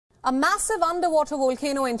A massive underwater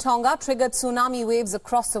volcano in Tonga triggered tsunami waves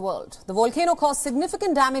across the world. The volcano caused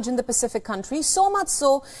significant damage in the Pacific country, so much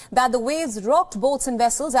so that the waves rocked boats and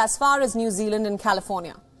vessels as far as New Zealand and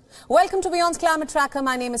California. Welcome to Beyond's Climate Tracker.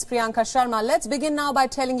 My name is Priyanka Sharma. Let's begin now by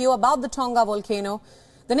telling you about the Tonga volcano.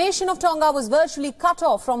 The nation of Tonga was virtually cut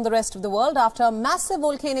off from the rest of the world after a massive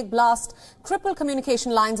volcanic blast crippled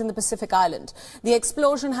communication lines in the Pacific island. The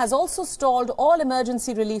explosion has also stalled all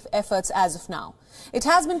emergency relief efforts as of now. It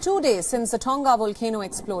has been 2 days since the Tonga volcano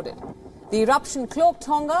exploded. The eruption cloaked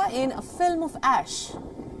Tonga in a film of ash.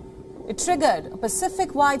 It triggered a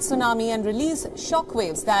Pacific-wide tsunami and released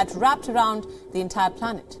shockwaves that wrapped around the entire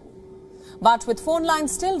planet. But with phone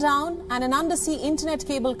lines still down and an undersea internet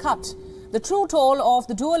cable cut, the true toll of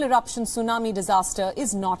the dual eruption tsunami disaster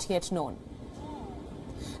is not yet known.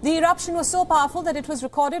 The eruption was so powerful that it was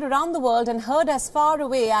recorded around the world and heard as far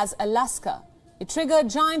away as Alaska. It triggered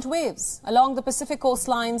giant waves along the Pacific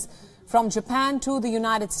coastlines from Japan to the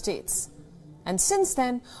United States. And since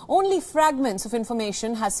then, only fragments of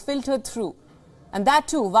information has filtered through, and that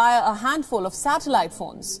too via a handful of satellite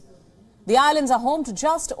phones. The islands are home to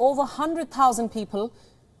just over 100,000 people.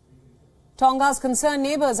 Tonga's concerned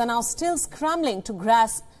neighbours are now still scrambling to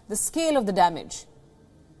grasp the scale of the damage.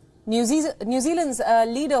 New Zealand's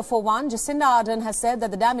leader for one, Jacinda Ardern, has said that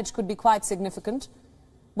the damage could be quite significant.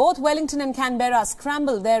 Both Wellington and Canberra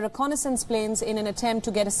scrambled their reconnaissance planes in an attempt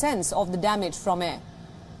to get a sense of the damage from air.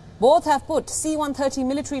 Both have put C-130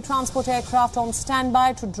 military transport aircraft on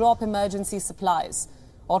standby to drop emergency supplies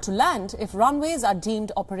or to land if runways are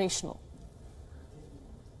deemed operational.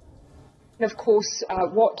 Of course,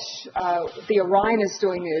 what the Orion is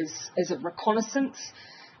doing is a reconnaissance.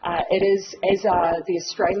 It is, as are the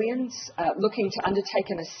Australians, looking to undertake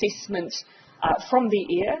an assessment from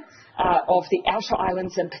the air of the outer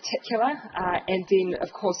islands in particular, and then,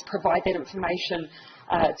 of course, provide that information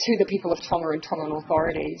to the people of Tonga and Tongan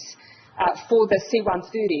authorities. For the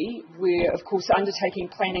C-130, we're, of course, undertaking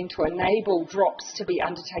planning to enable drops to be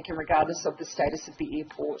undertaken regardless of the status of the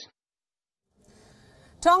airport.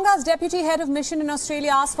 Tonga's deputy head of mission in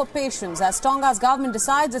Australia asked for patience as Tonga's government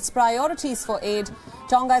decides its priorities for aid.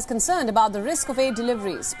 Tonga is concerned about the risk of aid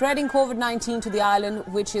deliveries spreading COVID-19 to the island,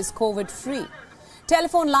 which is COVID-free.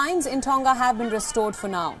 Telephone lines in Tonga have been restored for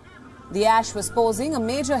now. The ash was posing a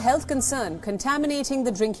major health concern, contaminating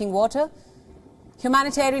the drinking water.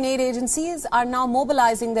 Humanitarian aid agencies are now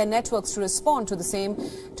mobilizing their networks to respond to the same,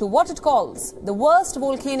 to what it calls the worst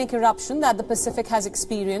volcanic eruption that the Pacific has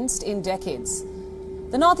experienced in decades.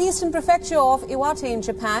 The northeastern prefecture of Iwate in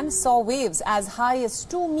Japan saw waves as high as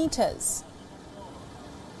 2 meters.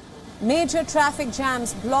 Major traffic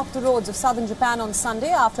jams blocked the roads of southern Japan on Sunday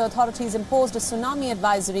after authorities imposed a tsunami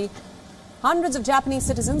advisory. Hundreds of Japanese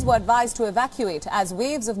citizens were advised to evacuate as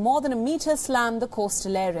waves of more than a meter slammed the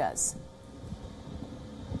coastal areas.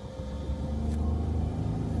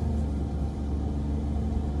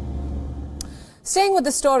 Staying with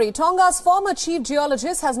the story, Tonga's former chief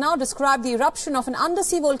geologist has now described the eruption of an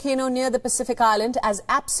undersea volcano near the Pacific island as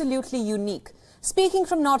absolutely unique. Speaking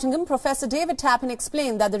from Nottingham, Professor David Tappan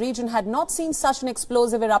explained that the region had not seen such an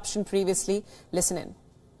explosive eruption previously. Listen in.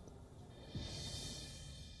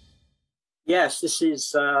 Yes, this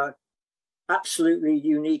is absolutely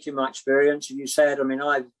unique in my experience. As you said, I mean,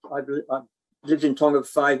 I've lived in Tonga for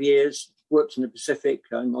 5 years, worked in the Pacific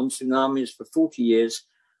and on tsunamis for 40 years.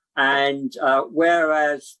 And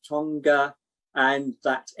whereas Tonga and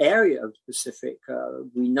that area of the Pacific,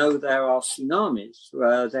 we know there are tsunamis,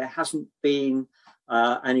 there hasn't been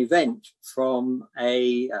an event from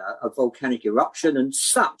a volcanic eruption and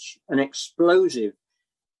such an explosive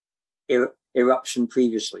eruption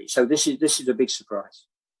previously. So this is a big surprise.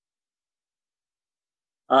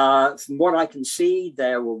 From what I can see,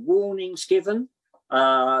 there were warnings given.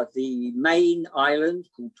 The main island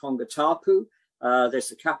called Tonga Tapu, there's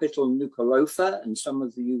the capital, Nuku'alofa, and some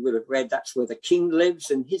of you will have read that's where the king lives,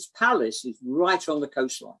 and his palace is right on the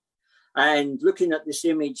coastline. And looking at this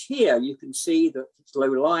image here, you can see that it's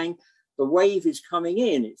low-lying. The wave is coming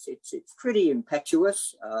in. It's pretty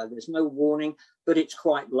impetuous. There's no warning, but it's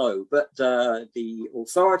quite low. But the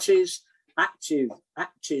authorities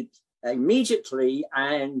acted immediately,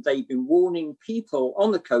 and they've been warning people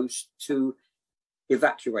on the coast to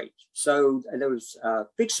evacuate. So there was a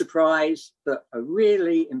big surprise, but a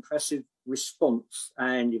really impressive response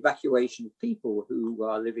and evacuation of people who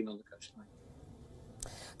are living on the coastline.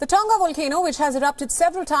 The Tonga volcano, which has erupted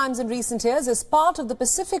several times in recent years, is part of the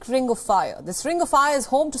Pacific Ring of Fire. This Ring of Fire is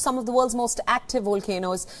home to some of the world's most active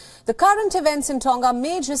volcanoes. The current events in Tonga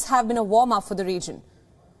may just have been a warm-up for the region.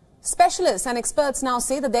 Specialists and experts now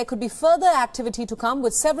say that there could be further activity to come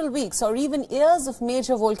with several weeks or even years of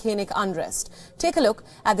major volcanic unrest. Take a look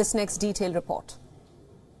at this next detailed report.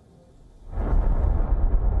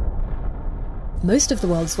 Most of the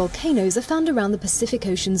world's volcanoes are found around the Pacific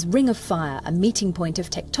Ocean's Ring of Fire, a meeting point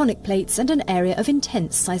of tectonic plates and an area of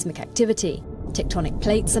intense seismic activity. Tectonic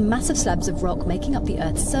plates are massive slabs of rock making up the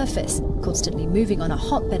Earth's surface. Constantly moving on a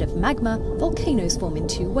hotbed of magma, volcanoes form in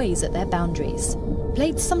two ways at their boundaries.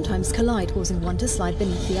 Plates sometimes collide, causing one to slide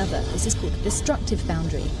beneath the other. This is called a destructive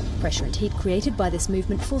boundary. Pressure and heat created by this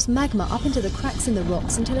movement force magma up into the cracks in the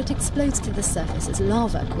rocks until it explodes to the surface as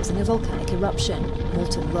lava, causing a volcanic eruption.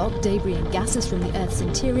 Molten rock, debris and gases from the Earth's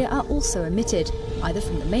interior are also emitted, either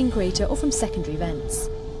from the main crater or from secondary vents.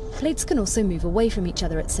 Plates can also move away from each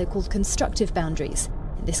other at so-called constructive boundaries.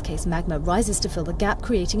 In this case, magma rises to fill the gap,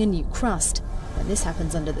 creating a new crust. When this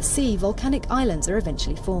happens under the sea, volcanic islands are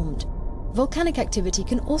eventually formed. Volcanic activity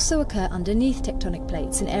can also occur underneath tectonic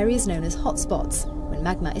plates in areas known as hotspots, when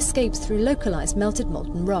magma escapes through localized melted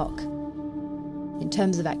molten rock. In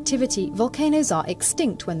terms of activity, volcanoes are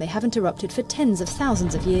extinct when they haven't erupted for tens of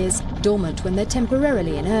thousands of years, dormant when they're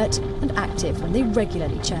temporarily inert, and active when they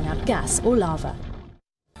regularly churn out gas or lava.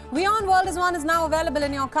 WION World is One is now available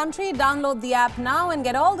in your country. Download the app now and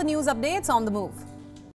get all the news updates on the move.